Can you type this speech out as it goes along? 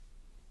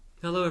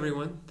Hello,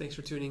 everyone. Thanks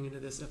for tuning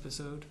into this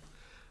episode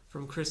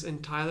from Chris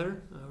and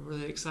Tyler.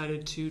 Really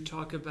excited to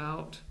talk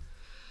about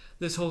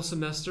this whole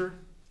semester,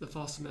 the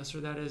fall semester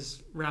that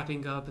is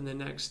wrapping up in the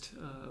next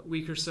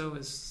week or so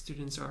as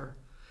students are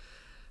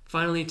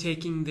finally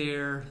taking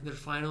their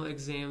final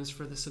exams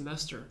for the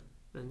semester.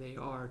 And they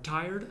are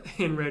tired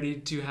and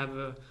ready to have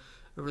a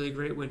really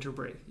great winter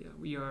break. Yeah,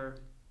 we are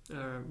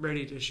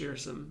ready to share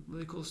some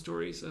really cool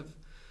stories of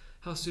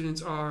how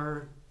students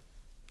are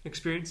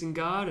experiencing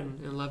God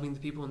and loving the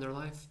people in their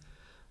life.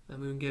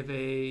 And we will give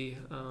a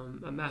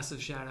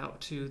massive shout out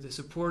to the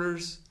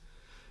supporters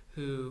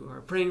who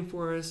are praying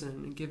for us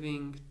and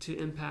giving to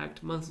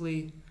Impact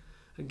monthly.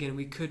 Again,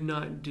 we could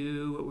not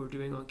do what we're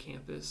doing on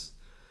campus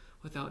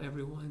without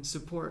everyone's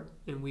support,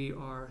 and we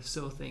are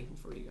so thankful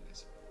for you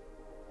guys.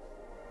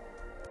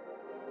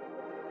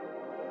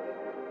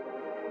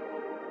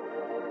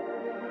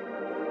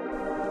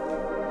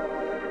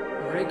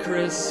 All right,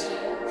 Chris.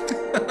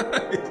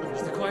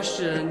 Here's the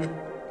question.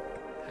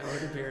 How are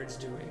the Bears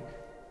doing?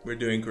 We're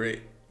doing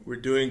great. We're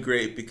doing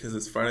great because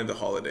it's finally the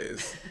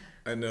holidays.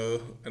 I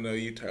know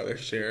you, Tyler,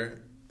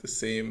 share the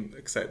same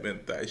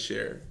excitement that I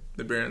share,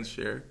 the Barons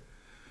share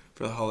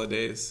for the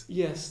holidays.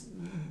 Yes.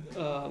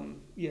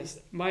 Yes.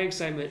 My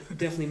excitement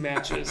definitely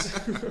matches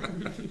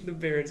the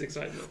Barons'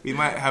 excitement. We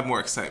might have more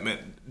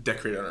excitement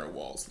decorated on our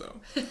walls, though.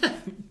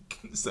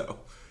 So,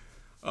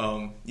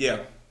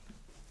 yeah.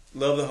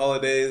 Love the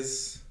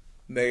holidays.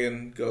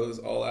 Megan goes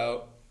all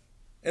out.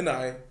 And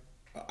I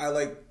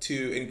like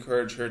to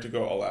encourage her to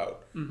go all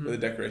out with the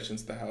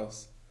decorations of the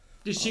house.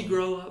 Did she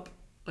grow up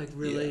like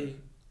really? Yeah.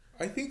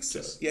 I think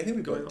so. Yeah, I think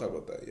we both talked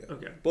about that. Yeah.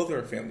 Okay. Both of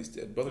our families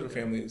did. Both of our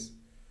families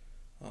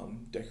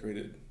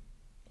decorated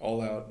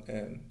all out,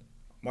 and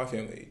my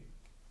family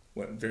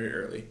went very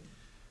early,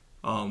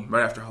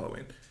 right after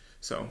Halloween.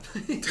 So,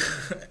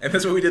 and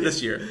that's what we did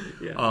this year.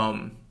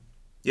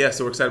 Yeah.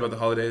 So we're excited about the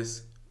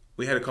holidays.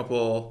 We had a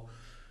couple.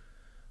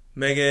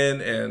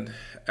 Megan and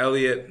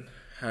Elliot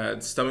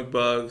had stomach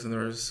bugs, and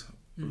there was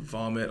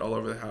vomit all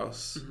over the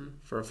house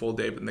for a full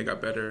day, but then they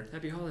got better.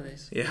 Happy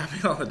holidays. Yeah, happy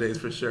holidays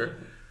for sure.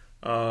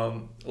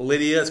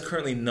 Lydia is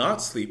currently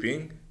not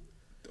sleeping.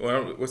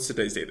 Well, what's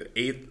today's date? The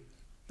 8th?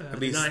 At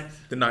least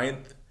the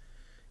 9th.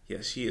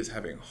 Yeah, she is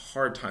having a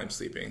hard time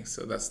sleeping,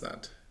 so that's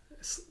not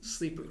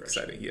sleep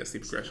regression. Exciting. Yeah,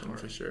 sleep regression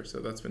for sure.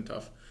 So that's been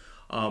tough.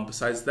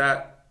 Besides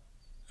that,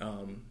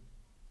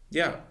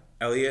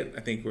 Elliot, I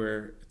think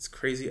it's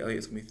crazy.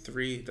 Elliot's gonna be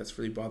 3. That's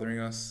really bothering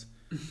us.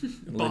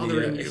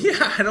 Bothering Lydia, you.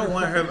 Yeah, I don't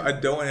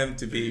want him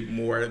to be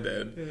more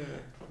than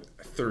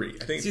 3.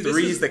 I think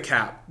 3 is the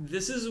cap.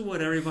 This is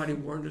what everybody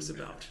warned us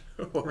about,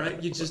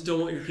 right? You just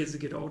don't want your kids to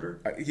get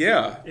older.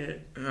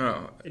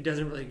 It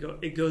doesn't really go.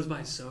 It goes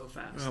by so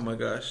fast. Oh my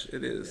gosh,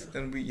 it is.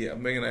 Yeah. And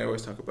Megan and I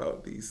always talk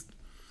about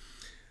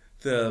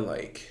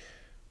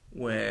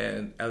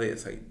when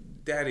Elliot's like,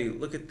 "Daddy,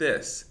 look at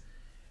this,"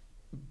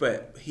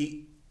 but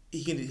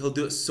he'll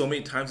do it so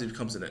many times it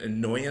becomes an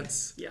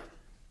annoyance. Yeah.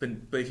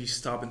 But if you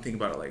stop and think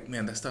about it, like,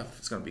 man, that stuff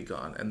is gonna be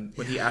gone. And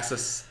when he asks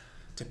us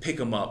to pick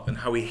him up, and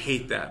how we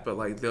hate that, but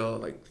like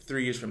they'll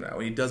 3 years from now,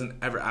 when he doesn't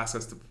ever ask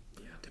us to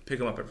pick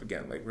him up ever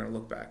again, like we're gonna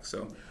look back.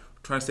 So we're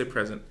trying to stay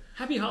present.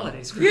 Happy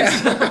holidays.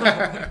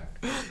 Yeah.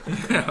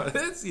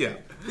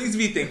 Things to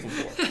be thankful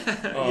for.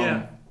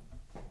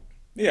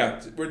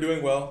 We're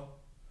doing well.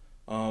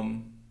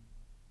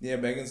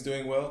 Megan's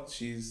doing well.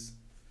 She's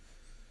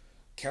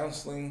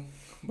counseling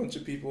a bunch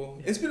of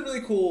people. It's been really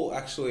cool,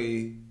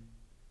 actually.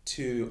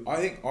 I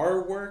think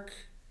our work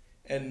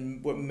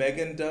and what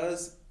Megan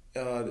does,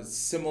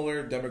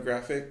 similar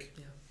demographic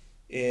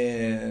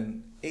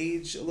in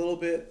age a little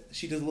bit.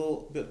 She does a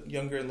little bit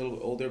younger and a little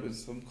bit older, but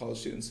some college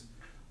students.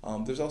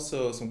 There's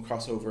also some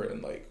crossover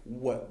in like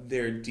what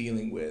they're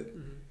dealing with.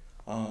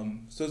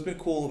 So it's been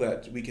cool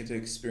that we get to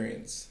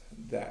experience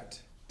that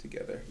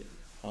together.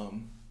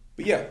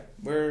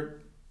 We're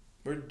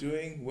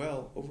doing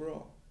well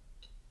overall.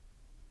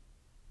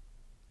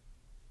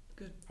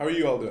 Good. How are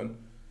you all doing?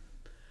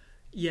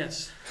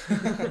 Yes,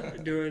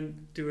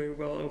 doing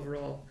well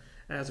overall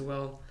as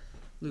well.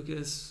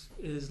 Lucas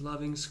is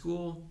loving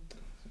school,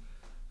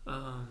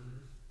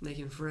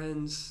 making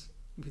friends.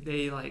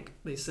 They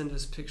send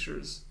us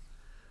pictures.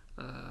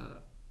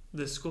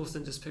 The school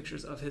sends us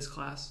pictures of his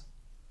class,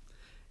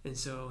 and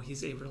so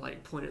he's able to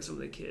point at some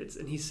of the kids,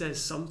 and he says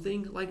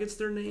something like it's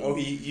their name. Oh,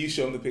 you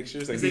show him the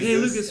pictures. He's like, "Hey,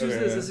 Lucas, who's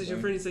this? This is your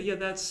friend." He's like, "Yeah,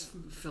 that's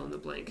fill in the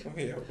blank." Oh,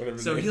 yeah, whatever.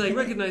 So he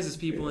recognizes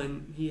people,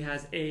 and he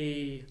has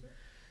a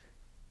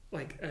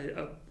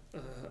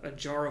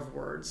jar of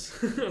words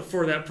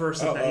for that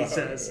person that he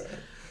says.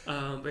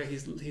 But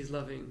he's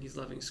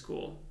loving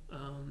school.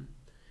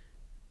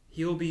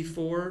 He'll be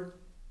 4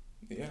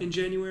 in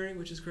January,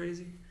 which is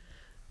crazy.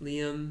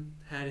 Liam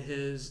had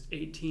his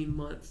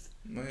 18-month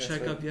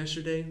checkup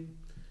yesterday,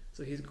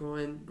 so he's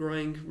growing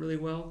really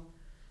well.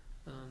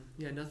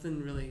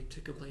 Nothing really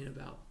to complain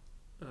about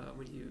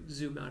when you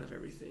zoom out of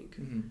everything.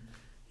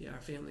 Our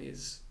family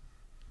is,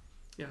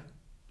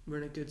 we're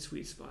in a good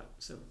sweet spot.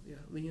 So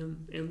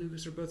Liam and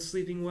Lucas are both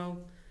sleeping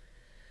well.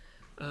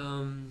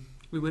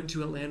 We went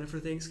to Atlanta for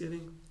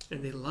Thanksgiving.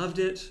 and they loved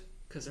it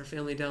because their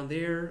family down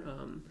there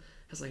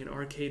has like an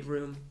arcade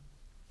room.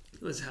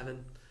 It was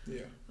having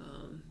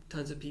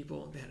tons of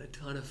people. They had a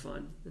ton of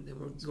fun, and then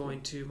we're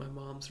going to my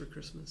mom's for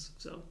Christmas.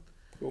 So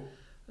cool.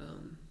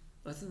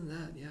 Other than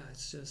that, yeah,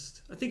 it's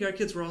just I think our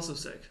kids were also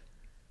sick.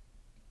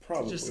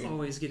 Probably Just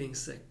always getting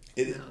sick.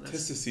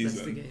 Tis the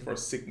season for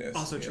sickness.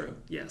 Also true.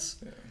 Yes.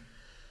 Yeah.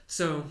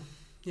 So,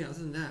 yeah. Other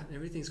than that,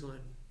 everything's going,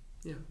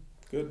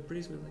 good,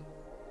 pretty smoothly.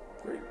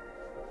 Great.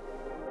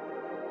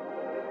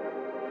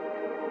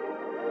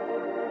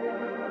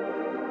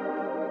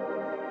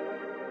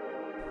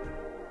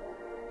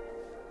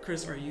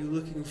 Chris, are you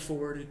looking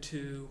forward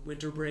to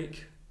winter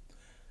break?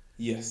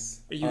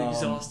 Yes. Are you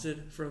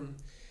exhausted from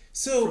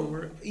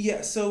work?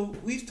 Yeah. So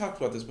we've talked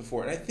about this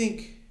before, and I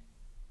think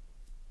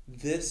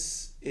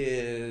this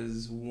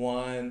is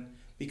one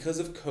because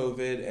of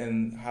COVID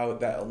and how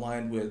that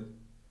aligned with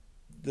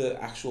the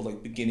actual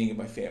like beginning of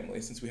my family,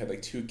 since we had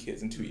like 2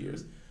 kids in 2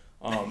 years,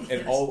 and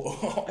yes.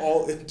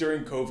 all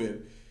during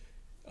COVID.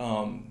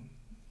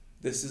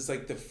 This is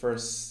like the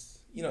first,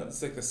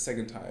 it's like the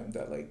second time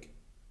that like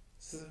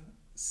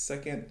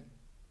second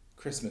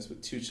Christmas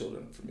with 2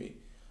 children for me,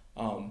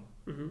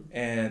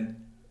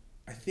 and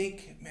I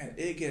think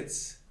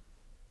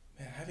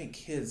having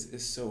kids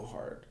is so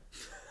hard.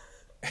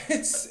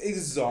 It's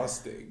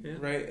exhausting,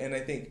 right? And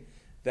I think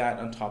that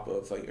on top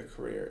of like a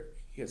career,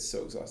 it gets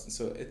so exhausting.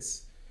 So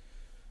it's,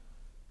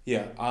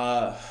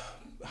 how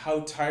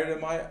tired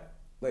am I?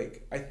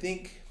 Like, I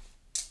think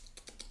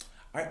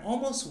I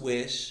almost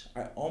wish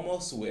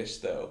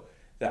though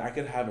that I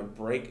could have a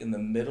break in the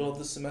middle of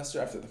the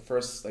semester after the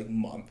first like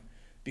month,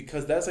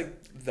 because that's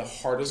like the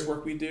hardest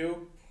work we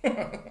do.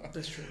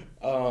 That's true.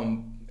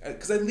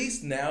 Because at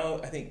least now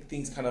I think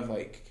things kind of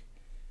like,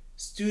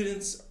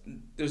 students,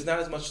 there's not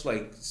as much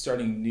like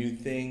starting new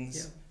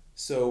things,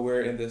 so we're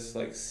in this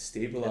like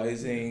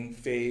stabilizing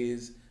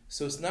phase,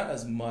 so it's not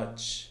as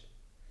much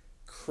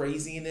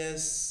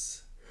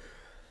craziness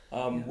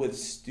with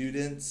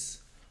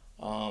students,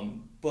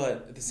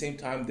 but at the same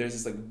time there's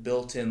this like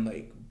built-in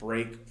like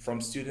break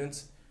from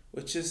students,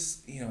 which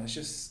is it's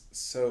just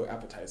so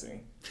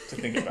appetizing to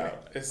think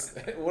about. It's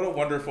what a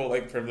wonderful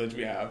like privilege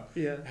we have.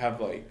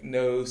 Have like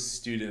no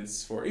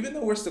students even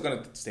though we're still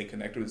going to stay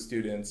connected with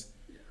students.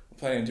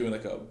 Planning on doing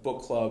like a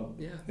book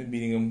club and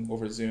meeting them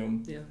over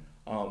Zoom.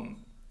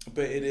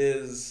 But it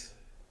is,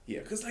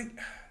 because like,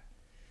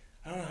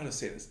 I don't know how to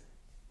say this.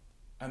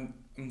 I'm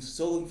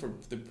still looking for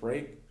the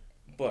break,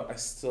 but I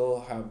still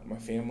have my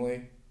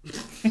family,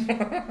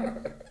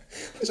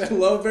 which I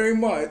love very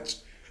much.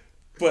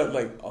 But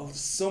like,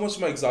 so much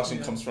of my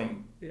exhaustion comes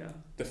from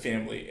the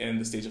family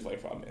and the stage of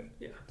life I'm in.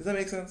 Does that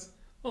make sense?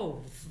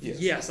 Oh,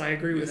 yes, I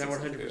agree with that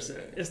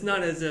 100%. It's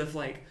not as if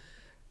like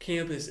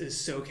campus is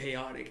so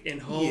chaotic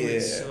and home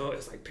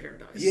it's like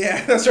paradise.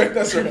 Yeah, that's right.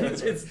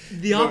 It's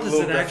the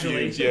opposite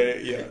actually.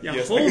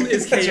 Home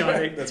is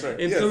chaotic. That's right.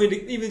 And coming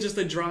to even just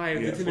the drive,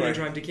 the 2-minute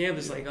drive to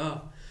campus, like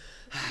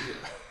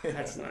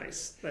that's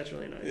nice. That's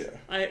really nice.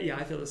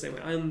 I feel the same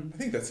way. I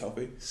think that's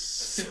healthy.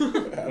 I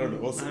don't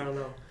know. We'll see. I don't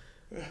know.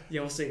 Yeah,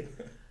 we'll see.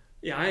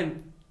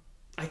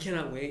 I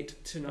cannot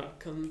wait to not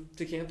come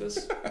to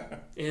campus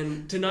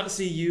and to not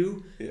see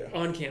you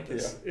on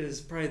campus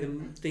is probably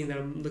the thing that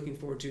I'm looking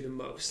forward to the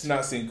most. To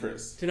not seeing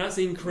Chris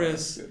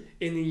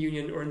in the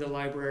union or in the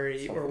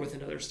library or with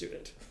another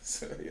student.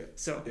 It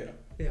is what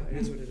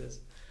it is.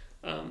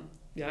 I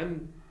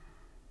don't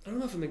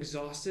know if I'm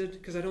exhausted,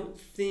 because I don't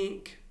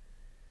think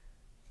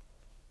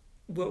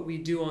what we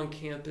do on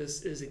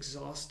campus is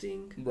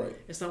exhausting. Right.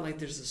 It's not like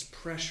there's this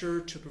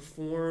pressure to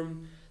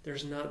perform.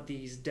 There's not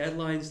these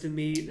deadlines to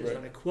meet. There's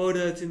not a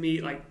quota to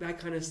meet, like that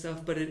kind of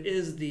stuff. But it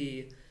is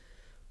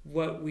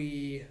what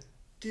we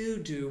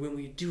do when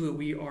we do it.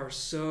 We are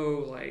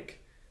so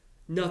like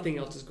nothing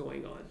else is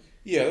going on.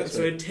 Yeah, that's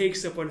so it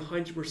takes up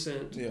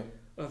 100%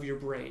 of your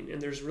brain,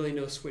 and there's really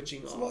no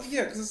switching off. Well,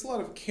 because it's a lot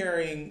of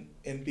caring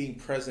and being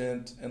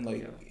present and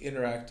like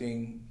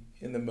interacting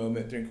in the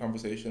moment during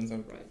conversations.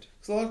 Right.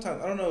 Because a lot of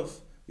times, I don't know if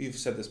we've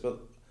said this, but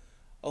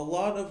a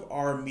lot of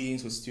our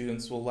meetings with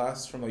students will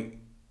last from like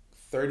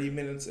 30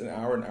 minutes, an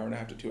hour and a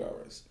half to 2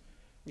 hours.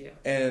 Yeah.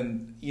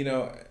 And,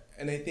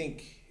 and I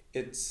think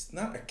it's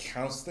not a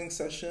counseling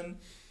session,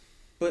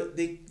 but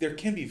there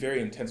can be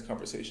very intense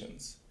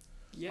conversations.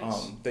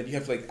 Yes. That you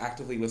have to like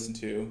actively listen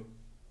to.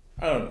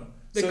 I don't know.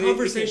 The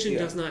conversation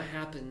does not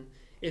happen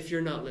if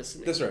you're not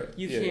listening. That's right.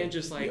 You can't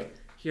just like,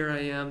 here I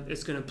am,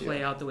 it's going to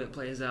play out the way it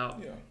plays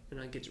out,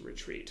 and I get to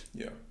retreat.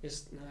 Yeah.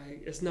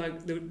 It's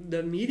not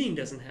the meeting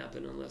doesn't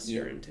happen unless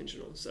you're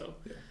intentional. So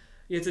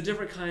it's a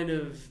different kind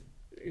of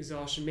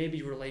exhaustion,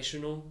 maybe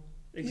relational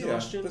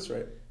exhaustion. Yeah, that's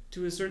right.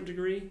 To a certain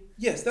degree.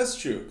 Yes, that's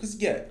true.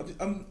 Because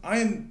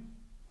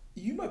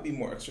you might be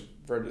more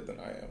extroverted than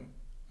I am.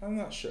 I'm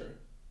not sure.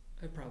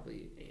 I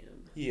probably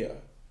am. Yeah.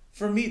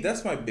 For me,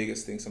 that's my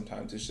biggest thing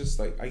sometimes. It's just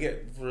like I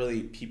get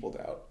really peopled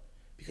out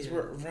because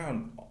we're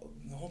around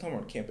the whole time we're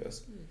on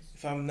campus.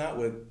 If I'm not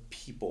with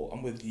people,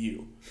 I'm with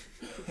you.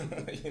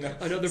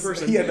 Another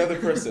person. Yeah, another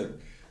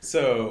person.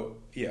 So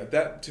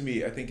that to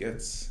me, I think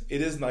it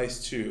is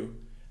nice to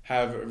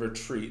have a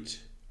retreat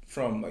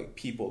from like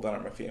people that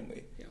aren't my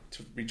family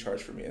to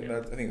recharge for me, and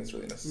I think that's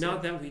really necessary.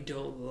 Not that we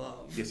don't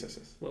love yes.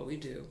 what we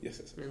do, yes.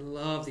 and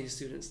love these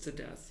students to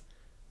death,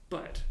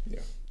 but Yeah.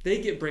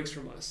 they get breaks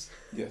from us.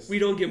 Yes. We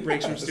don't get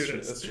breaks from That's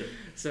students. True. That's true.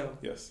 So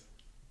yes.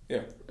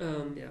 Yeah.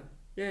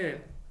 Yeah.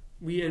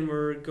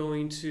 We're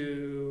going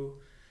to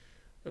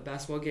a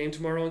basketball game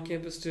tomorrow on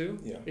campus too.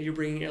 Yeah. And you're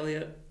bringing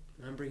Elliot,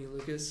 and I'm bringing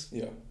Lucas.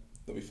 Yeah.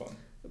 That'll be fun.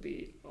 It'll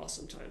be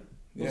awesome time.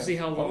 We'll see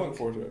how long. I'm looking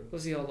forward to it.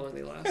 We'll see how long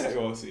they last. Yeah,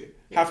 we'll see.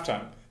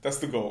 Halftime. That's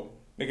the goal.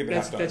 Make it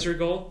halftime. That's your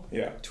goal?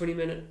 Yeah. 2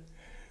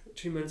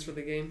 minutes for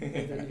the game. And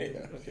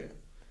then Okay.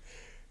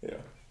 Yeah.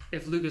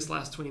 If Lucas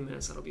lasts 20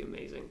 minutes, that'll be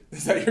amazing.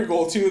 Is that your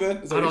goal too?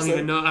 Then I don't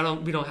even know.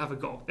 We don't have a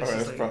goal. It's all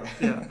right, just that's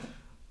like, yeah.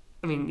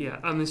 I mean, yeah.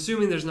 I'm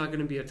assuming there's not going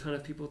to be a ton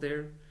of people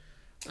there,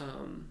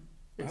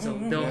 and so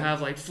they'll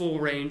have like full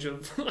range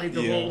of like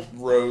the whole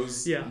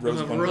rows. Yeah, they'll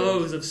have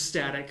rows of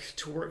static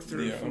to work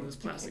through from those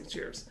plastic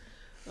chairs.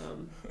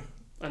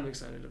 I'm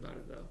excited about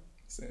it though.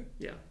 Same.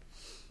 Yeah.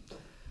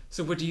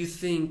 So, what do you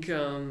think?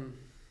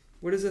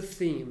 What is a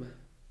theme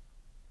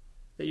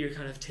that you're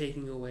kind of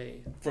taking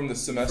away from the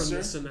semester? From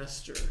the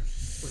semester,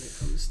 when it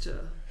comes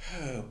to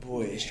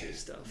ministry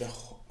stuff. The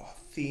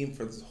theme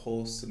for this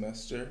whole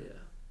semester.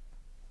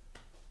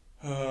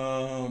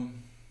 Yeah.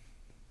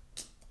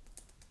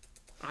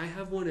 I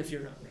have one. If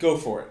you're not ready. Go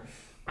for it.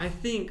 I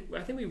think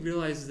we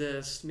realized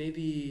this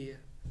maybe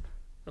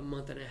a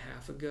month and a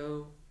half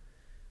ago,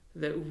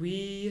 that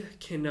we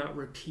cannot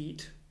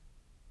repeat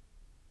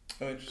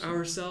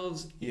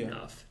ourselves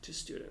enough to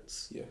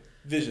students. Yeah.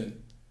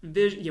 Vision.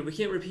 Yeah, we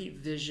can't repeat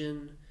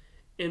vision,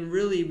 and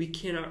really we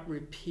cannot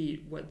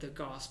repeat what the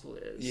gospel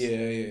is.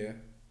 Yeah.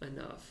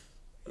 Enough.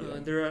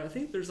 Yeah. I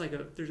think there's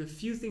a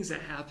few things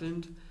that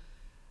happened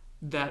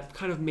that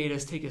kind of made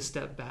us take a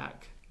step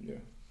back. Yeah.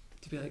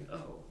 To be like,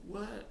 oh,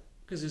 what?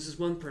 Because there's this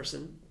one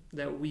person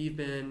that we've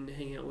been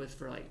hanging out with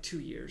for like 2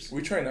 years.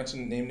 We try not to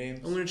name names.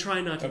 I'm going to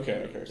try not to name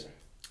Okay. names.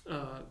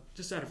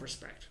 Just out of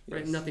respect,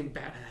 right? Nothing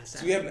bad has happened.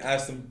 So we haven't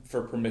asked them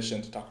for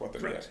permission to talk about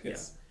them yet.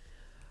 Yes.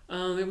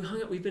 Yeah.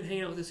 We've been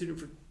hanging out with a student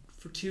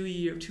for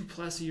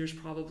 2+ years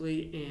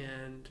probably,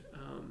 and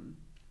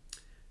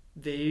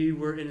they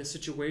were in a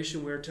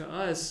situation where to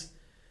us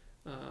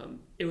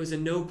it was a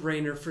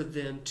no-brainer for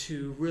them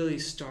to really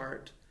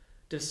start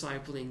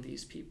discipling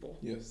these people.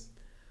 Yes.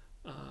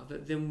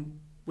 But then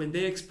when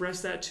they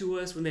expressed that to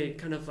us, when they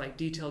kind of like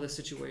detail the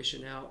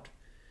situation out,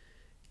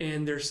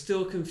 and they're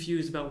still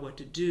confused about what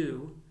to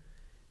do,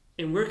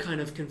 and we're kind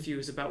of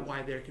confused about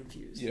why they're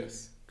confused.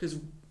 Yes. Because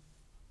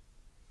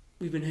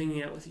we've been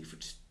hanging out with you for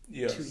 2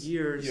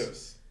 years.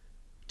 Yes.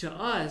 To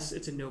us,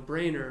 it's a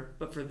no-brainer,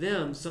 but for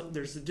them,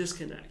 there's a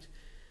disconnect.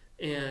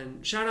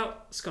 And shout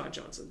out Scott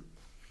Johnson.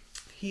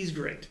 He's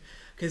great.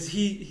 Because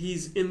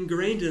he's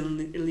ingrained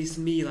in at least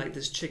me like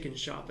this chicken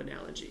shop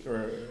analogy.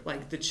 Right.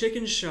 Like the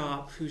chicken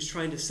shop who's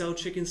trying to sell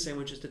chicken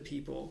sandwiches to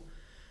people,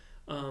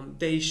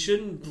 they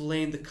shouldn't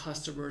blame the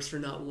customers for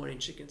not wanting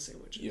chicken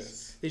sandwiches.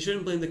 Yes. They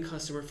shouldn't blame the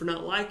customer for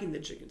not liking the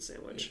chicken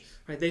sandwich. Yes.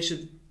 Right? They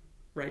should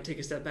take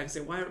a step back and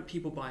say, why aren't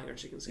people buying our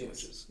chicken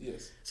sandwiches?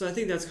 Yes. So I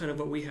think that's kind of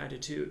what we had to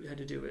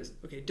do is,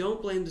 okay,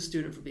 don't blame the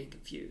student for being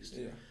confused.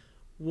 Yeah.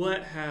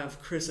 What have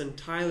Chris and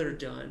Tyler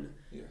done?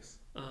 Yes.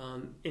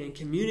 In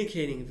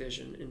communicating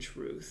vision and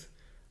truth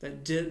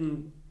that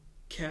didn't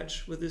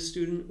catch with this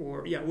student,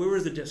 or where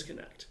was the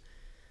disconnect?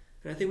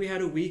 And I think we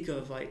had a week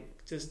of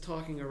like just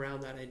talking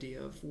around that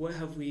idea of what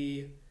have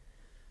we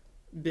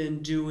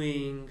been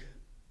doing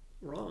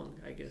wrong,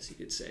 I guess you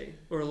could say,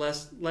 or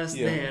less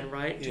than,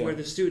 right? To where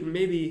the student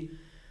maybe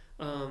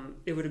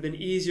it would have been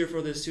easier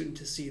for the student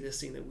to see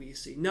this thing that we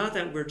see. Not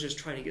that we're just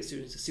trying to get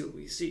students to see what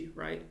we see,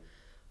 right?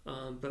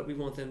 But we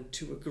want them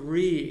to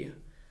agree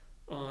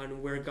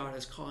on where God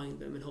is calling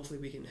them, and hopefully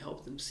we can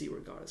help them see where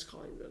God is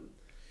calling them.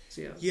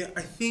 So yeah,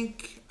 I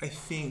think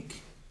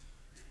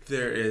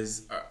there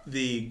is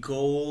the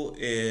goal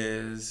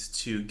is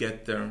to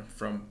get them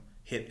from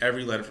hit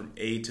every letter from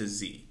A to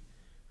Z,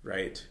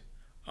 right?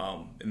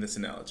 In this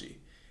analogy,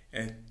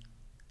 and I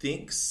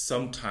think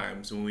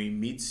sometimes when we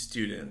meet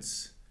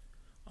students,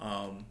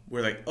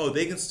 we're like, oh,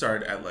 they can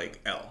start at like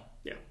L.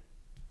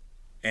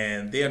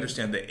 And they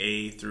understand the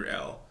A through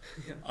L.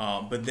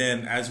 Yeah. But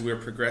then as we're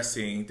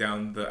progressing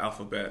down the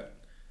alphabet,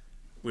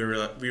 we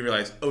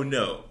realize, oh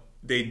no,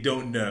 they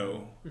don't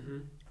know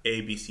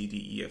A, B, C,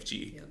 D, E, F,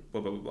 G,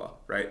 blah, blah, blah, blah,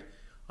 right?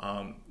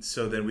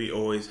 So then we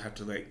always have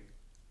to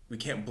we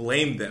can't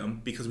blame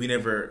them because we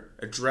never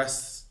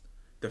address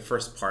the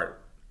first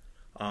part.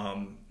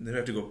 Then we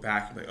have to go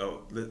back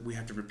and we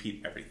have to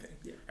repeat everything.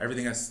 Yeah.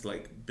 Everything has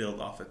to build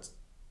off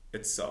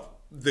itself.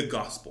 The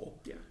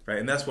gospel, right?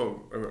 And that's what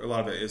a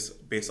lot of it is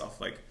based off,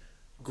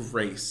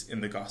 grace in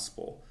the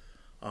gospel,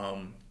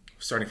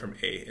 starting from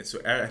A. And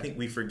so I think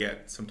we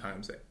forget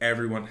sometimes that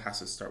everyone has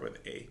to start with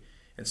A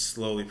and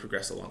slowly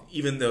progress along.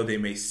 Even though they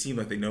may seem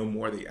like they know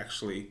more, they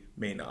actually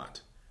may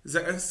not. Is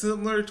that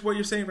similar to what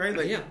you're saying, right?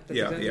 That's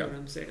exactly what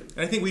I'm saying.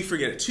 And I think we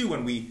forget it too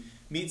when we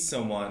meet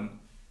someone.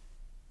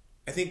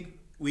 I think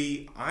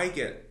I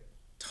get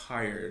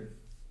tired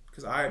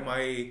because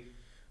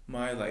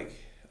my like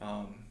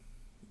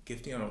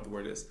gifting, I don't know what the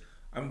word is.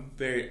 I'm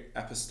very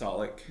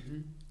apostolic,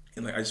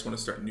 and like I just want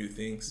to start new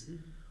things.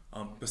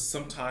 But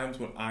sometimes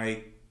when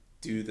I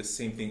do the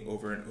same thing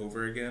over and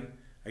over again,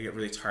 I get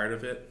really tired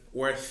of it,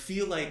 or I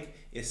feel like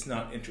it's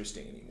not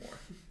interesting anymore,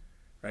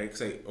 right?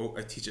 Because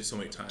I teach it so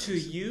many times. To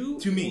you?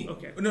 To me.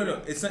 Okay.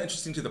 No, it's not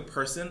interesting to the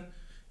person,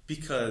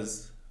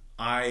 because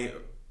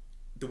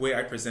the way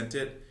I present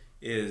it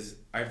is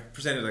I've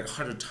presented it like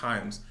 100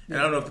 times, and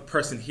I don't know if the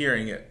person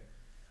hearing it,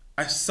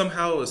 I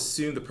somehow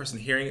assume the person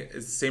hearing it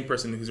is the same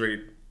person who's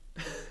already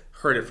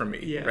heard it from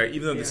me, right?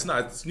 Even though it's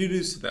not, it's new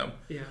news to them.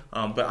 Yeah.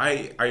 But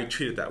I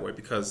treat it that way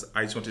because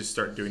I just want to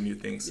start doing new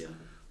things.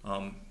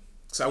 Yeah.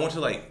 So I want to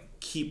like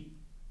keep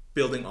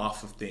building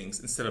off of things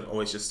instead of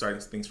always just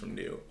starting things from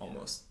new,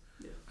 almost.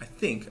 Yeah. I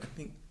think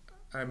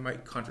I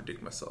might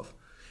contradict myself.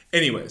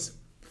 Anyways,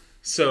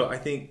 so I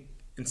think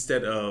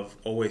instead of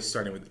always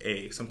starting with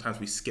A, sometimes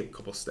we skip a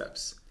couple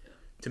steps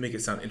to make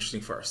it sound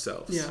interesting for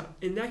ourselves. Yeah,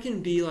 and that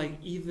can be like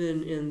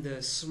even in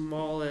the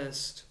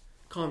smallest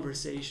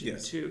conversation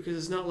too, because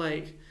it's not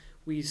like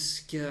we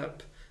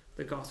skip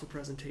the gospel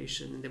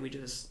presentation and then we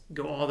just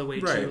go all the way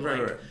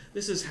to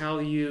this is how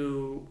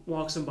you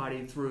walk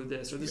somebody through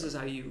this, or this is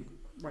how you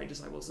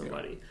disciple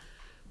somebody.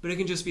 But it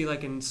can just be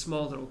like in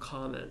small little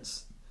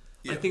comments.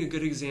 I think a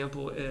good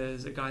example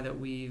is a guy that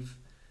we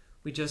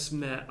just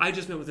met. I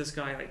just met with this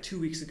guy like 2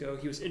 weeks ago.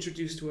 He was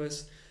introduced to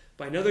us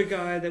by another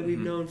guy that we've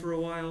known for a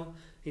while.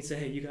 He said,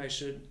 hey, you guys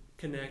should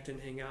connect and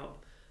hang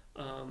out.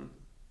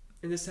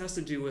 And this has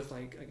to do with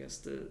like, I guess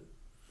the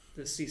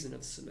season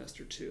of the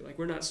semester too. Like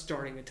we're not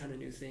starting a ton of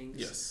new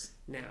things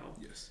now.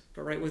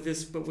 But with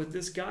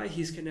this guy,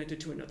 he's connected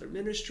to another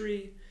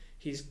ministry.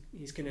 He's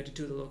connected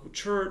to the local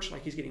church.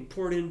 Like he's getting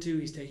poured into,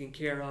 he's taken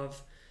care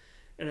of.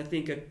 And I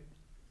think a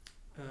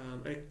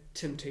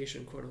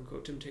temptation, quote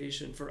unquote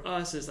temptation for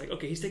us is like,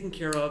 okay, he's taken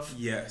care of.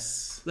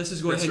 Yes. Let's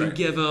just go ahead and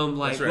give him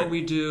like what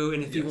we do,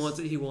 and if he wants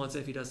it, he wants it.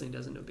 If he doesn't, he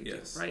doesn't. No big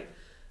deal, right?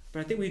 But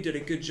I think we did a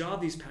good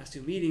job these past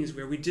two meetings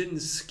where we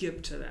didn't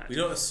skip to that. We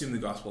don't assume the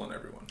gospel on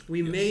everyone.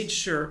 We made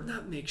sure,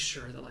 not make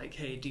sure that like,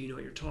 hey, do you know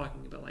what you're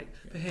talking about? Like,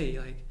 but hey,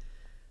 like,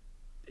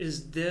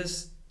 is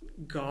this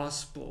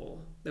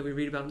gospel that we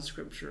read about in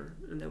Scripture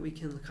and that we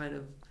can kind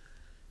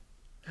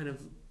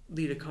of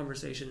lead a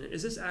conversation?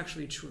 Is this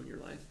actually true in your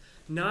life?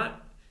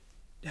 Not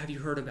have you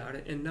heard about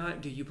it, and not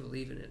do you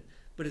believe in it,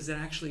 but is it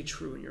actually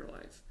true in your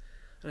life?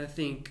 And I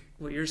think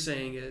what you're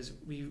saying is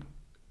we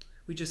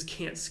just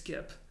can't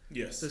skip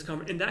this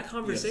and that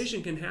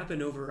conversation can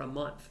happen over a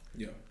month,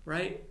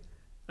 right?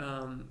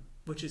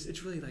 Which is,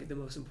 it's really like the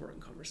most important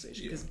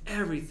conversation, because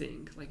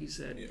everything, like you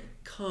said,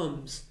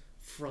 comes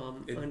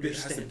from understanding. It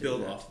has to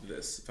build off of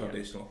this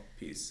foundational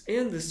piece.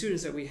 And the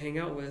students that we hang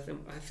out with,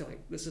 and I feel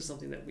like this is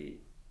something that we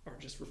are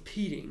just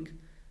repeating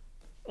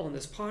on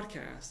this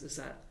podcast, is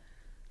that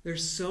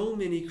there's so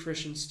many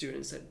Christian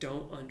students that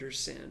don't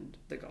understand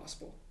the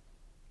gospel.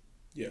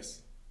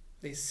 Yes.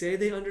 They say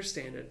they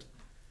understand it,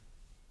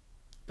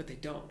 but they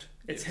don't.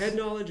 It's head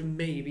knowledge,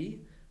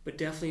 maybe, but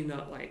definitely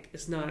not like,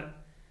 it's not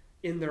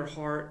in their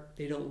heart.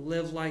 They don't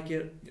live like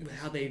it.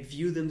 How they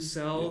view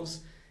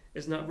themselves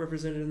is not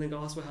represented in the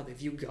gospel. How they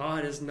view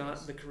God is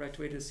not the correct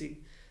way to see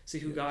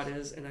who God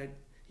is. And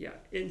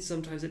and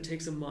sometimes it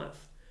takes a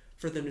month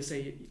for them to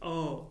say,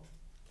 oh,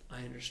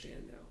 I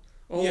understand now.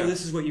 Oh,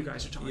 this is what you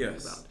guys are talking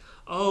about.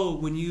 Oh,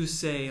 when you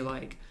say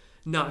like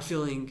not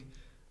feeling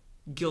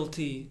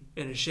guilty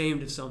and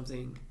ashamed of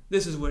something,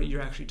 this is what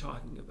you're actually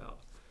talking about.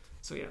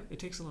 So it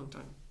takes a long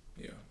time.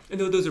 Yeah. And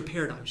those are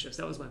paradigm shifts.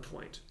 That was my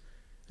point.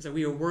 Is that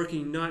we are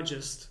working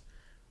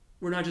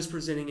we're not just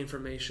presenting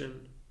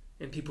information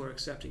and people are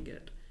accepting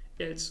it.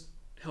 It's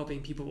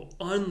helping people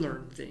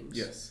unlearn things.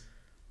 Yes.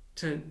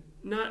 To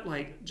not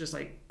like just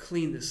like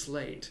clean the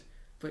slate,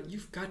 but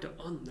you've got to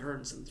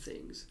unlearn some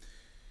things.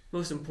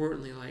 Most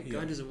importantly, like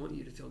God doesn't want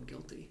you to feel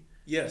guilty.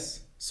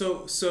 Yes.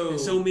 So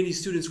many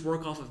students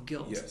work off of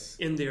guilt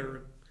in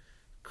their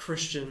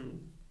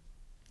Christian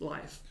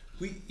life.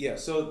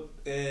 So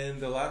in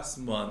the last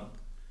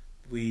month,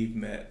 we've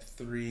met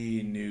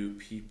 3 new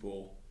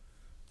people.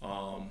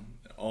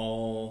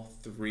 All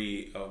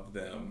 3 of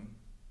them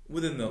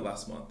within the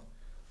last month,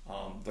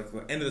 like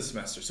the end of the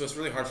semester. So it's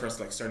really hard for us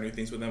to like start new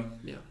things with them.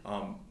 Yeah.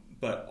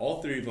 But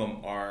all 3 of them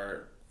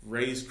are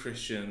raised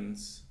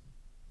Christians,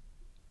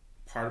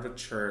 part of a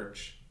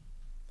church,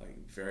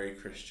 like very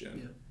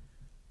Christian. Yeah.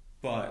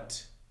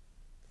 But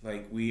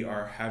like we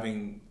are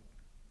having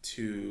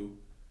to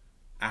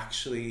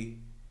actually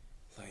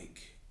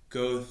like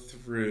go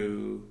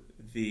through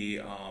the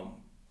how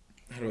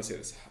do I say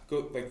this?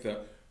 Go like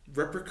the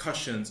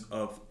repercussions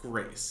of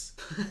grace.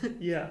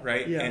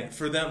 Right? Yeah. And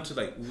for them to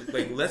like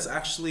let's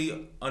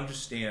actually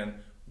understand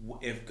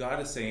if God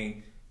is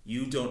saying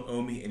you don't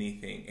owe me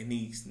anything, and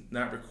He's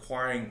not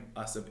requiring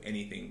us of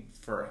anything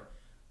for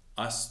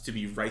us to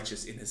be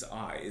righteous in His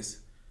eyes,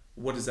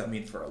 what does that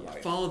mean for our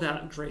life? Follow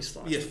that grace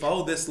logic. Yeah,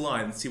 follow this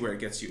line and see where it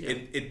gets you. Yeah.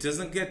 It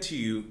doesn't get to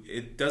you.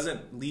 It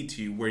doesn't lead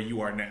to you where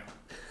you are now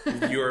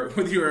with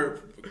your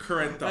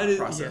current thought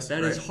process.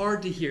 That is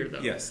hard to hear,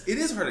 though. Yes, it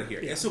is hard to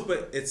hear. Yeah. And so,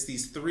 but it's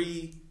these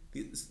three.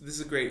 This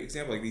is a great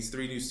example. Like these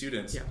three new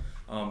students.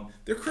 Yeah.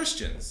 They're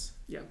Christians.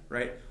 Yeah.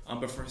 Right.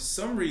 But for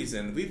some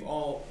reason,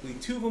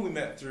 two of them we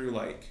met through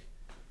like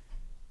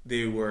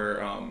they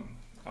were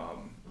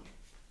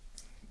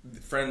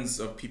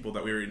friends of people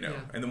that we already know, Yeah.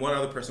 and then one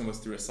other person was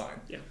through a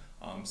sign. Yeah.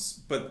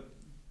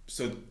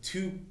 So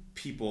two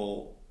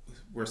people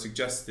were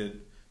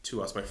suggested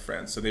to us by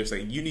friends. So they were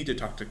saying, you need to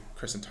talk to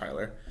Chris and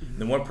Tyler. Mm-hmm.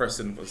 And then one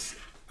person was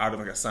out of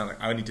like a sign,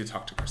 like, I need to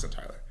talk to Chris and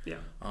Tyler. Yeah.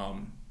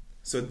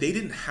 So they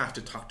didn't have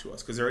to talk to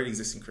us because they're already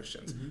existing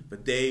Christians, Mm-hmm.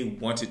 but they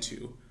wanted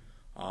to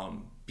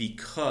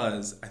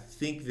because I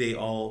think they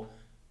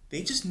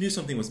just knew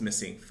something was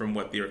missing from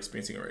what they were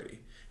experiencing already.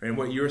 And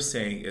what you're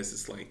saying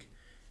is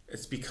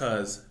it's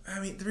because, I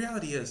mean, the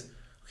reality is,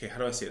 okay, how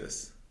do I say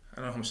this? I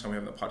don't know how much time we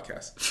have on the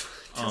podcast.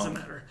 Doesn't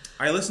matter.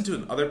 I listen to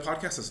another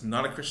podcast that's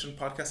not a Christian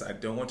podcast. I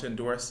don't want to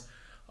endorse.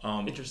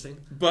 Interesting.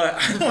 But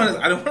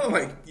I don't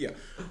want to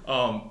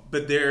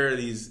but there are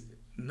these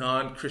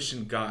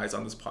non-Christian guys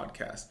on this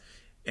podcast.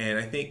 And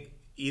I think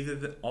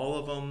either all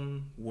of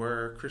them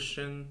were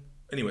Christian.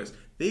 Anyways,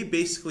 they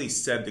basically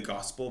said the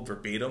gospel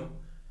verbatim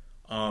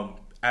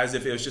as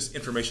if it was just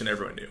information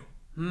everyone knew.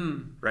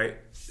 Right?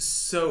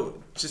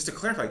 So just to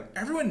clarify,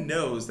 everyone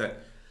knows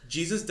that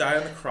Jesus died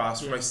on the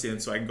cross for my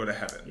sins so I can go to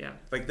heaven. Yeah.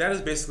 Like that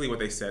is basically what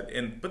they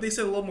said. But they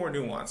said a little more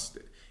nuanced.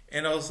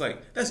 And I was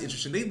like, that's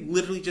interesting. They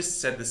literally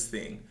just said this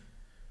thing.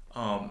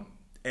 And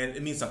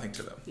it means nothing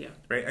to them. Yeah.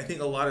 Right? I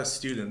think a lot of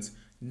students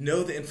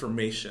know the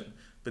information,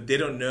 but they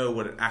don't know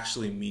what it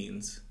actually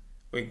means.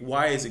 Like,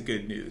 why is it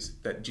good news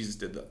that Jesus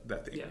did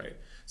that thing, right?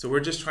 So we're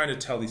just trying to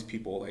tell these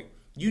people, like,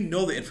 you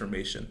know the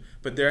information,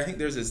 but I think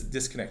there's this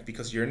disconnect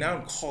because you're now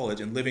in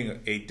college and living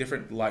a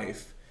different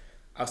life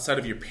outside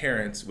of your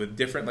parents with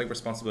different like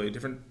responsibility,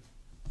 different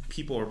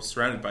people are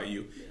surrounded by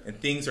you, and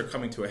things are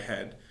coming to a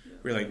head.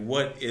 We're like,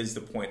 what is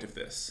the point of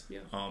this? Yeah.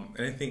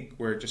 And I think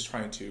we're just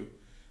trying to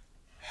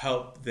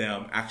help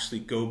them actually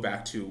go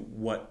back to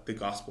what the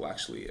gospel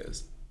actually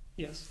is.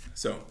 Yes.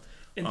 So,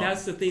 and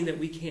that's the thing that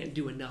we can't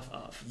do enough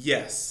of.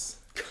 Yes.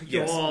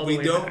 Go all the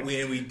way back.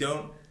 We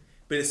don't.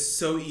 But it's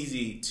so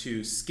easy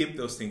to skip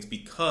those things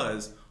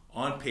because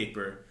on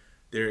paper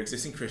they're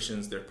existing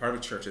Christians, they're part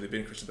of a church, and they've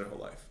been Christians their whole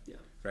life. Yeah.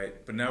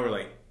 Right. But now we're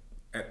like,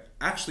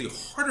 actually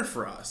harder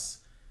for us,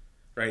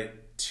 right,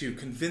 to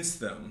convince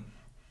them.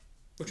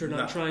 Which we're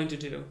not trying to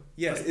do.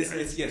 Yes,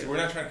 yes. We're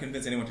not trying to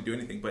convince anyone to do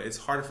anything, but it's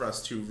harder for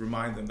us to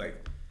remind them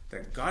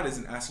that God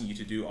isn't asking you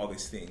to do all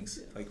these things.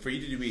 Yeah. Like for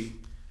you to be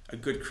a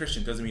good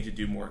Christian doesn't mean to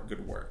do more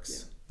good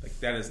works. Yeah. Like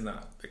that is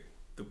not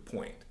the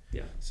point.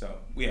 Yeah. So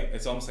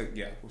it's almost like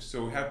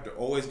So we have to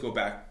always go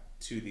back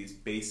to these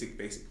basic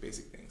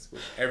things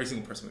with every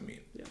single person we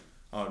meet. Yeah.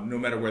 No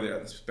matter where they're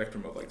on the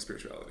spectrum of like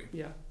spirituality.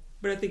 Yeah.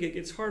 But I think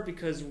it's hard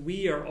because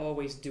we are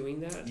always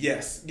doing that.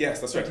 Yes,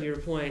 that's right. To your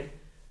point.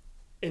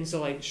 And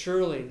so, like,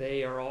 surely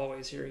they are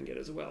always hearing it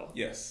as well.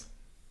 Yes.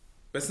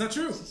 But it's not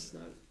true. It's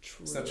not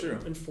true. It's not true.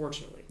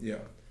 Unfortunately. Yeah.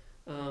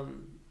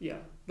 Yeah.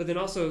 But then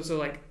also, so,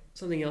 like,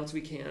 something else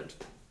we can't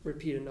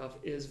repeat enough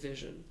is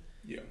vision.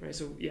 Yeah. Right?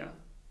 So,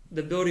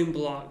 the building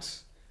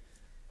blocks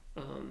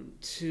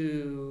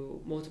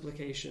to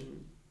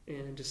multiplication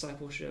and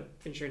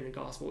discipleship and sharing the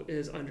gospel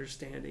is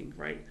understanding,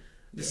 right?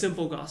 The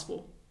simple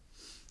gospel,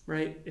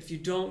 right? If you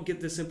don't get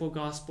the simple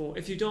gospel,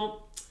 I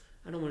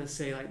don't want to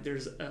say, like,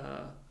 there's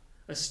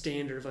a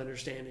standard of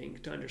understanding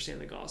to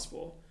understand the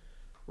gospel,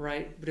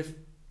 right? But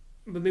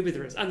maybe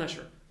there is. I'm not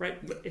sure,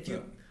 right? But if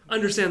you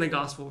understand the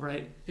gospel,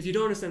 right? If you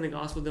don't understand the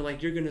gospel, then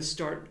like you're going to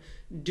start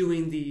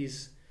doing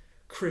these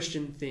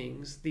Christian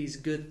things, these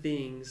good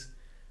things,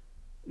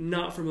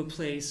 not from a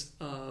place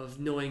of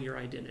knowing your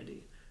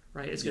identity,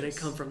 right? It's going to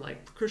come from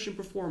like Christian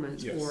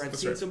performance, or I've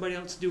seen somebody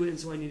else do it, and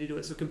so I need to do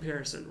it. So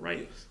comparison,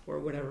 right? Yes. Or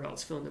whatever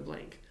else, fill in the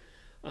blank.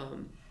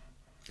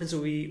 And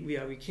so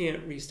we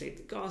can't restate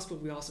the gospel.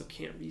 We also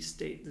can't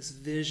restate this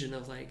vision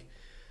of like,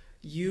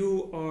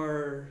 you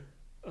are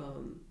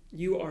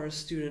a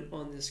student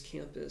on this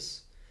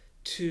campus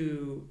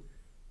to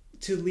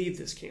leave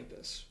this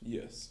campus.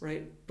 Yes.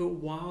 Right? But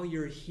while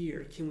you're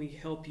here, can we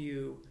help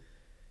you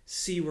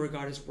see where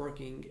God is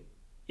working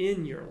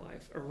in your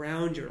life,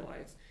 around your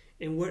life,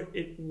 and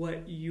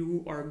what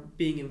you are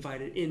being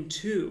invited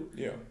into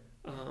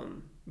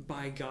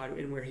by God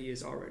and where He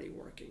is already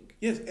working.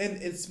 Yes,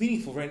 and it's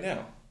meaningful right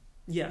now.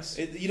 Yes.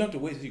 You don't have to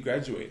wait until you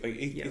graduate. Like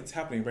it's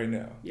happening right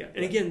now. Yeah.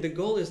 And again, the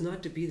goal is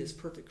not to be this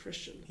perfect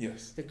Christian.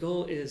 Yes. The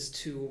goal is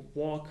to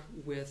walk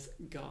with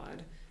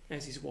God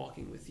as He's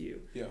walking with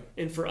you. Yeah.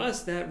 And for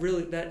us, that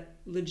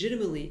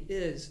legitimately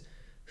is,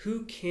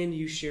 who can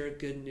you share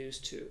good news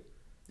to?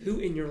 Who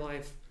in your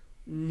life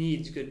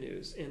needs good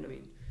news? And I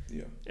mean,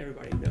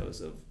 everybody knows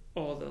of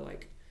all the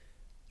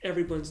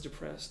everyone's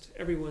depressed,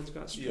 everyone's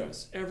got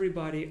stress,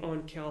 everybody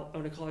on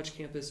a college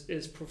campus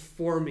is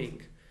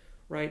performing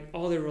right?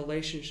 All their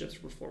relationships are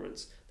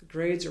performance. The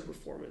grades are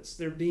performance.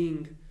 They're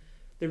being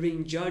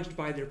judged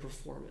by their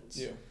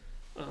performance.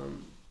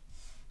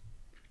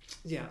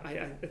 Yeah.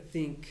 I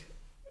think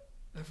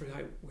I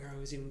forgot where I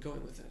was even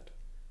going with that.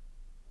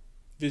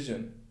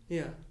 Vision.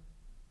 Yeah.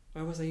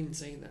 Why was I even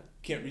saying that?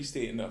 Can't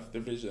restate enough the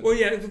vision. Well,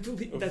 yeah,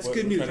 that's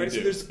good news, right?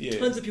 So there's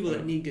tons of people that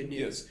Yeah. need good news.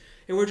 Yes.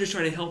 And we're just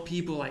trying to help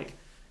people like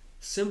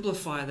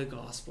simplify the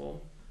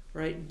gospel,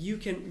 right? You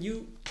can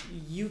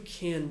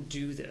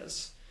do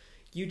this.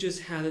 You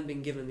just haven't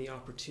been given the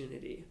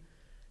opportunity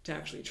to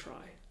actually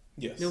try.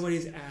 Yes.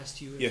 Nobody's asked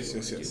you if you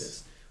want to do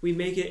this. We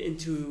make it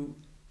into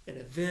an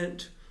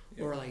event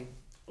or like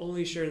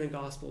only sharing the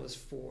gospel is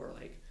for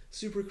like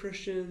super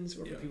Christians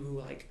or for people who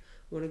like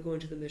want to go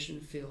into the mission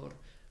field.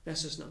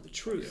 That's just not the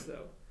truth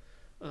though.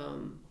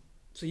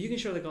 So you can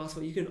share the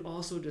gospel. You can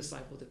also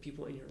disciple the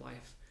people in your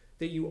life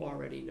that you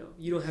already know.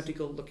 You don't have to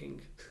go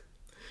looking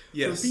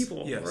for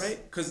people, right?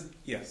 Because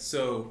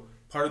so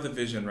part of the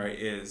vision, right,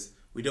 is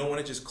we don't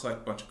want to just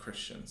collect a bunch of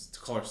Christians to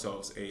call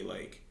ourselves a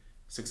like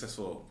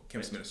successful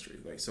campus ministry.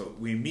 Like, so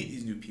we meet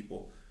these new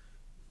people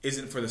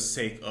isn't for the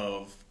sake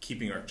of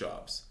keeping our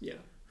jobs. Yeah.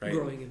 Right?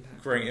 Growing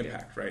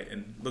impact, right?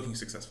 And looking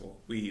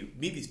successful. We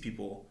meet these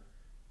people,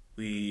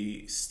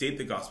 we state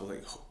the gospel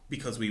like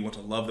because we want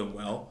to love them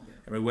well,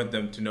 and we want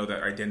them to know that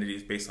our identity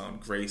is based on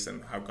grace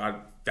and how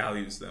God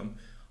values them.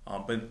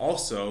 But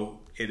also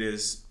it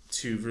is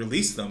to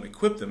release them,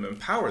 equip them,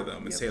 empower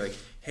them, and say like,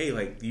 hey,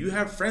 like you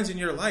have friends in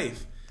your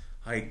life,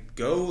 like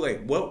go,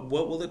 like what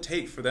will it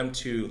take for them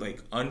to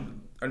like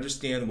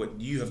understand what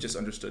you have just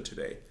understood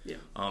today?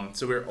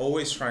 So we're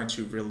always trying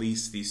to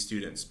release these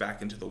students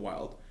back into the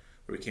wild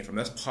where we came from.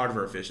 That's part of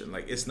our vision.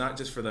 Like it's not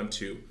just for them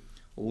to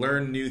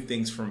learn new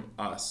things from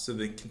us so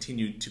they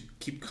continue to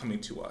keep coming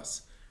to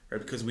us,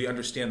 right? Because we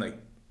understand like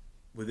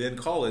within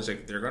college,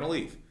 like they're going to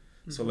leave.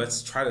 So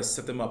let's try to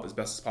set them up as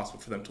best as possible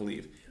for them to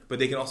leave. But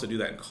they can also do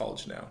that in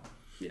college now.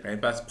 Right?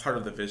 That's part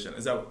of the vision.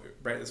 Is that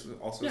right? That's what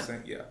also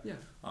saying?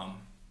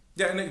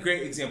 And a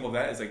great example of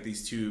that is like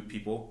these two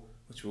people,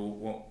 which we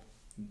won't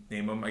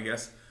name them, I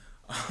guess.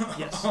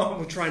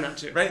 We'll try not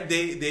to. Right?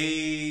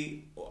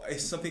 They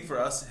it's something for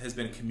us has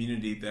been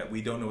community that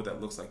we don't know what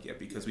that looks like yet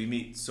because we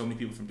meet so many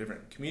people from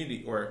different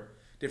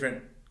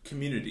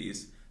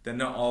communities that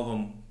not all of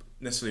them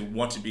necessarily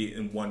want to be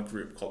in one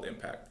group called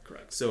Impact.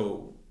 Correct.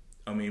 So,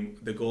 I mean,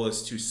 the goal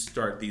is to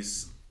start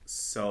these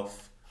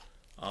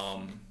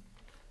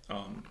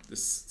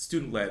this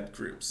student-led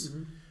groups.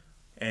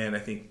 And I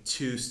think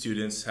two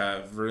students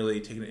have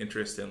really taken an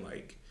interest in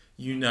like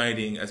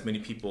uniting as many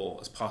people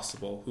as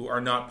possible who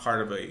are not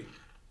part of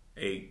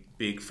a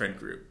big friend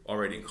group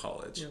already in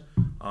college.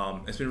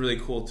 It's been really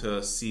cool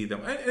to see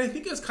them. And I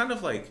think it's kind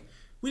of like,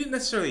 we didn't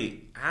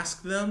necessarily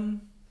ask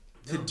them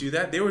to do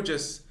that.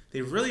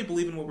 They really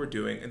believe in what we're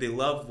doing and they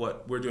love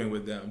what we're doing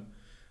with them,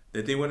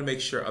 that they want to make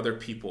sure other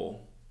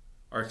people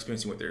are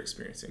experiencing what they're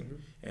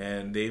experiencing.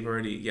 And they've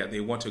already, they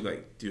want to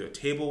like do a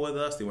table with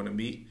us. They want to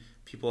meet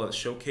people at the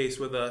showcase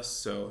with us.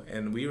 So,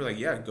 and we were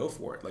like, go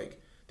for it.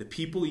 Like the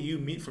people you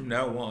meet from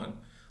now on,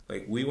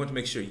 like we want to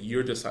make sure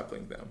you're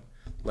discipling them.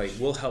 Like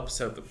we'll help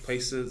set up the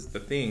places, the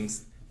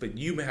things, but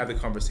you may have the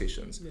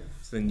conversations.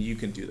 So then you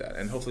can do that.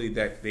 And hopefully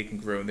that they can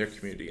grow in their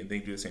community and they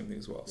do the same thing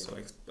as well. So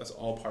like that's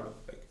all part of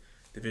like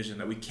the vision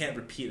that we can't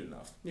repeat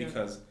enough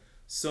because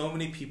so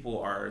many people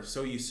are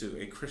so used to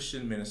a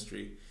Christian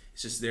ministry.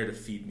 It's just there to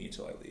feed me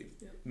until I leave,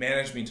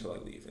 manage me until I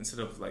leave, instead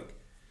of like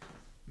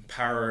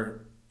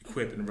empower,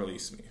 equip, and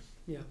release me.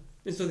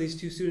 And so these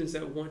two students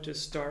that want to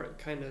start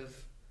kind of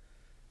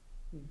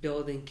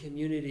building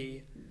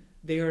community,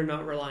 they are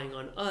not relying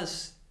on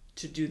us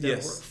to do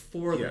that work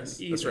for them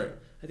either. That's right.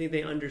 I think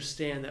they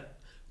understand that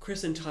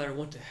Chris and Tyler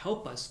want to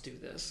help us do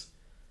this.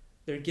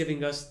 They're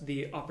giving us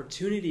the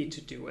opportunity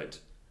to do it.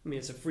 I mean,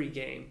 it's a free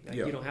game. Like,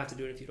 you don't have to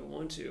do it if you don't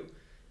want to.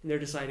 And they're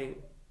deciding,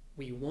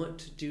 we want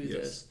to do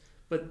this.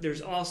 But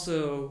there's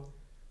also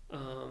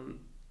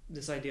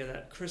this idea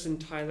that Chris and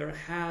Tyler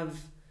have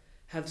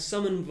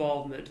some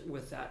involvement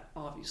with that,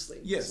 obviously.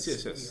 Yes.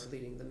 We are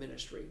leading the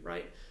ministry,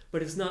 right?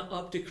 But it's not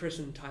up to Chris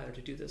and Tyler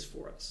to do this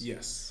for us.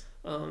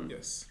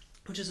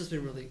 Which has just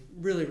been really,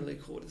 really, really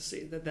cool to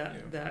see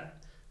that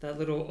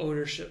little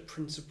ownership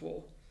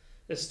principle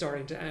is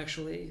starting to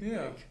actually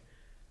like,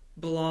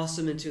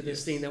 blossom into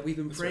this thing that we've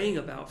been praying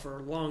about for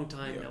a long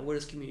time now. What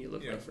does community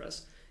look like for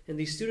us? And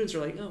these students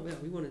are like, oh yeah,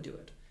 we want to do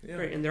it.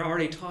 Right. And they're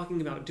already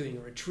talking about doing a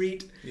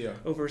retreat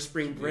over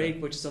spring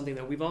break, which is something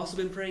that we've also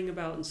been praying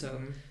about. And so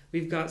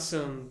we've got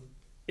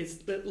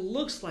it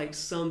looks like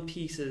some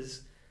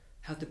pieces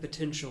have the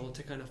potential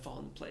to kind of fall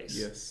into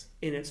place.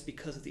 And it's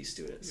because of these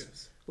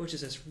students, which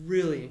is just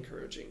really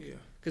encouraging.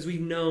 Because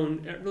we've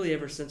known really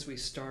ever since we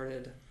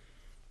started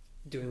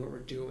doing what we're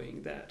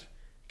doing that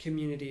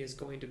community is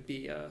going to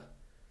be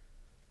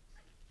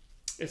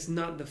it's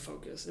not the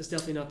focus. It's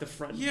definitely not the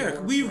front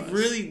door. We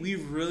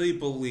really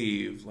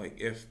believe like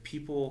if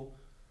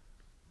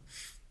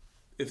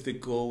the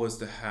goal was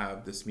to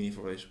have this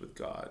meaningful relationship with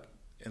God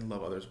and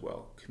love others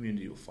well,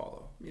 community will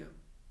follow.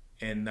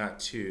 And not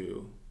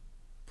to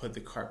put the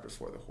cart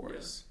before the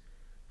horse.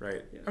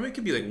 right? Yeah. I mean, it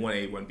could be like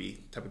 1A,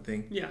 1B type of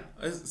thing. Yeah.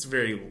 It's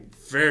very,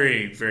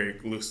 very, very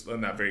loose,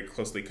 not very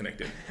closely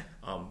connected.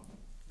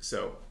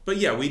 But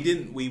yeah,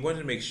 we wanted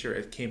to make sure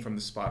it came from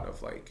the spot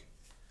of like,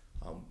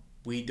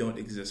 we don't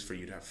exist for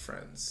you to have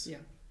friends. Yeah.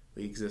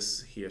 We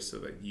exist here so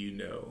that you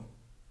know,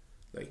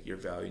 like, your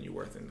value and your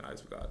worth in the eyes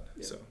of God.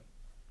 Yeah. So,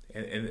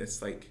 and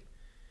it's like,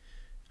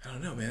 I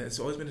don't know, man. It's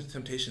always been a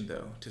temptation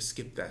though to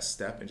skip that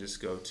step and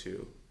just go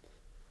to,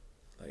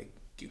 like,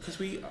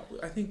 because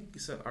I think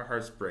our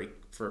hearts break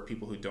for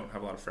people who don't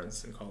have a lot of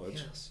friends in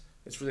college. Yes.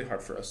 It's really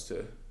hard for us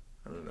to,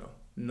 I don't know,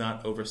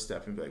 not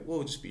overstep and be like, well,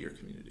 we'll just be your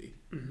community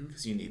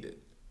because you need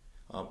it.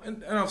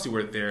 And obviously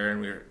we're there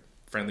and we're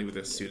friendly with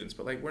the students,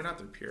 but like we're not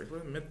their peers. We're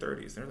in the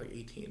mid-30s. They're like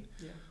 18.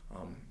 Yeah.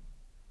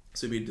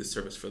 So it'd be a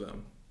disservice for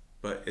them.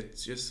 But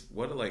it's just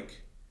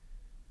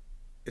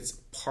it's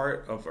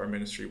part of our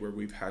ministry where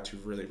we've had to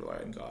really rely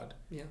on God.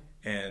 Yeah.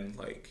 And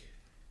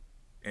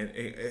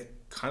it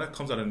kind of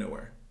comes out of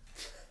nowhere.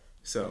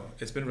 So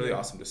it's been really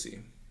awesome to see.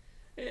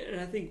 And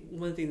I think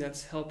one thing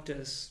that's helped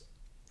us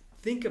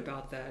think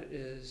about that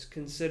is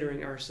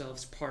considering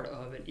ourselves part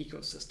of an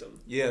ecosystem.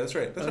 Yeah, that's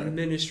right. That's right.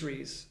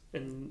 Ministries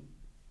and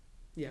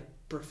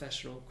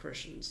professional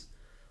Christians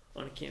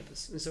on a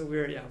campus. And so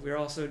we're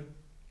also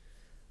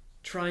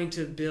trying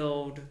to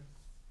build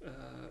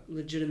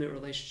legitimate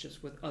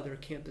relationships with other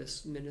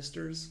campus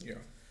ministers. Yeah.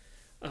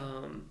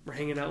 We're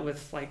hanging out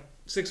with like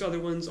 6 other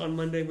ones on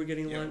Monday. We're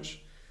getting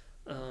lunch.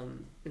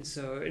 And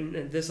so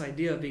and this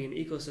idea of being an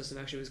ecosystem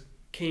actually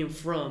came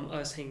from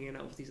us hanging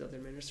out with these other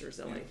ministers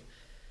that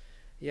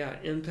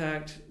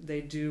Impact,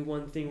 they do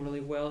one thing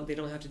really well. They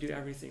don't have to do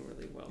everything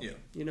really well. Yeah.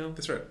 You know?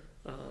 That's right.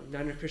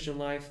 Niner Christian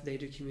Life, they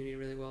do community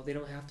really well. They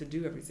don't have to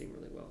do everything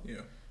really well.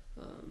 Yeah.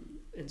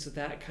 And so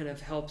that kind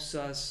of helps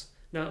us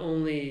not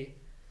only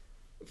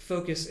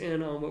focus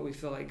in on what we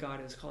feel like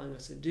God is calling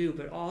us to do,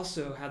 but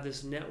also have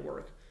this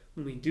network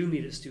when we do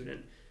meet a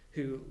student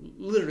who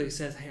literally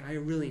says, hey, I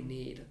really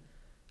need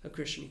a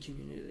Christian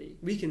community.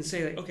 We can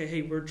say, like, okay,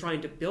 hey, we're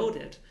trying to build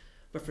it,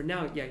 but for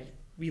now,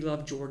 we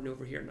love Jordan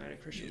over here at Niner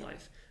Christian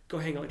Life. Go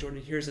hang out with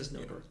Jordan. Here's his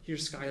number.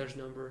 Here's Skylar's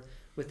number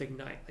with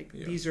Ignite.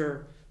 These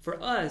are,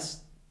 for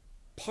us,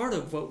 part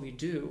of what we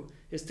do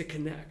is to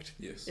connect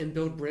and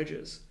build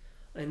bridges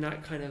and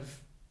not kind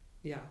of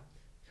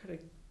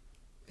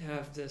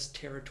have this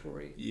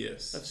territory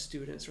of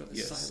students or the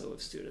silo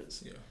of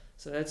students. Yeah.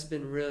 So that's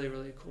been really,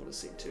 really cool to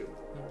see too.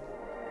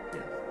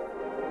 Yeah.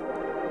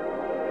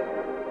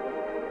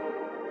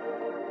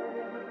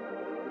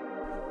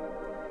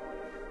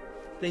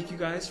 Thank you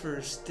guys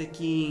for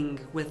sticking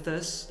with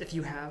us, if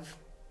you have,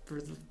 for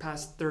the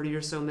past 30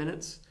 or so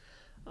minutes.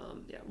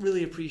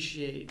 Really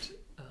appreciate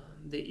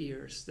the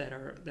ears that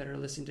are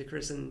listening to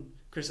Chris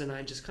and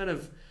I just kind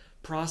of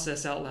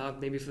process out loud,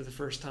 maybe for the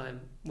first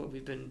time, what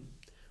we've been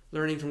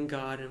learning from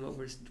God and what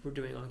we're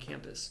doing on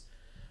campus.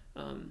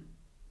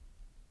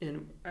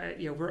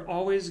 We're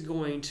always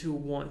going to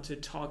want to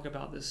talk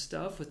about this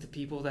stuff with the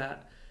people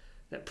that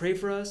pray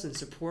for us and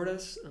support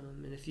us.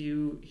 And if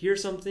you hear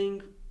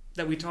something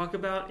that we talk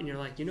about and you're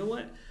like, you know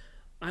what,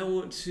 I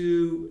want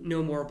to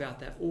know more about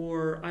that,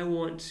 or I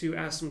want to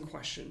ask some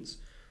questions,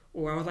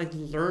 or I would like to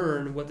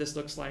learn what this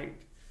looks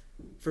like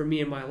for me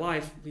in my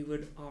life, we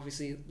would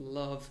obviously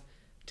love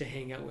to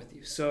hang out with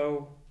you.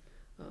 So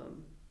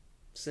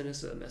send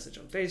us a message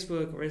on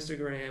Facebook or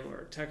Instagram,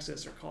 or text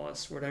us or call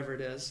us, whatever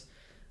it is.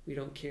 We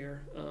don't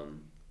care.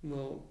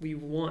 We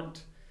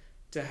want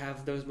to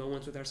have those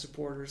moments with our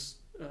supporters.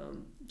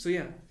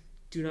 Do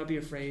not be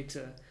afraid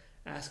to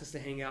ask us to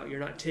hang out. You're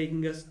not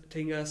taking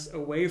us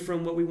away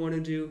from what we want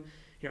to do.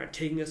 You're not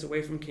taking us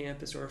away from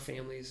campus or our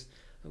families.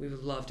 We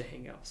would love to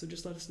hang out. So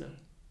just let us know.